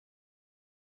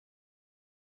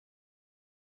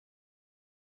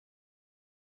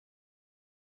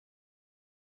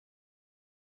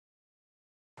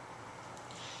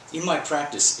In my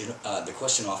practice, the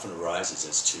question often arises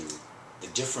as to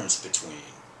the difference between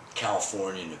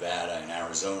California, Nevada, and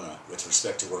Arizona with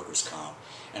respect to workers' comp,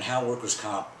 and how workers'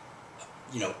 comp,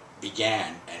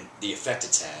 began and the effect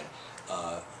it's had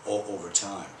over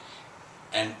time.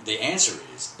 And the answer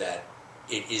is that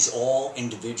it is all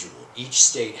individual. Each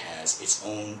state has its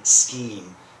own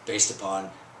scheme based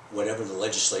upon whatever the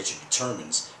legislature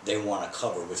determines they want to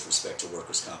cover with respect to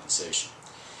workers' compensation.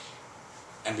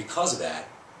 And because of that,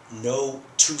 no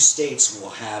two states will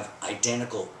have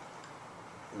identical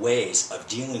ways of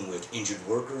dealing with injured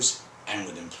workers and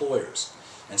with employers.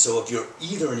 And so if you're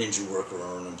either an injured worker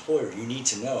or an employer, you need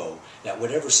to know that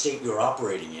whatever state you're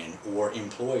operating in or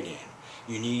employed in,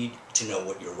 you need to know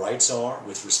what your rights are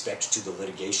with respect to the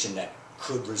litigation that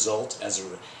could result as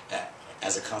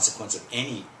a consequence of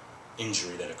any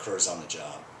injury that occurs on the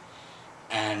job,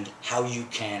 and how you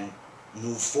can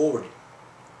move forward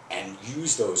and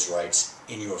use those rights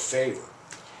in your favor.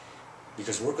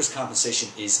 Because workers' compensation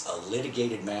is a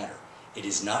litigated matter. It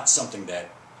is not something that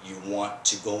you want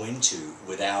to go into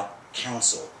without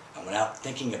counsel and without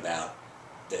thinking about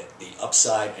the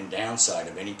upside and downside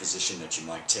of any position that you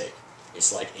might take.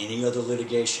 It's like any other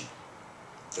litigation.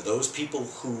 For those people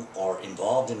who are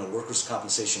involved in a workers'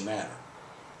 compensation matter,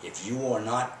 if you are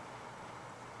not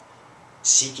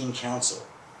seeking counsel,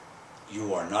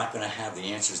 you are not going to have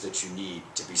the answers that you need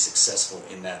to be successful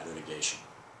in that litigation.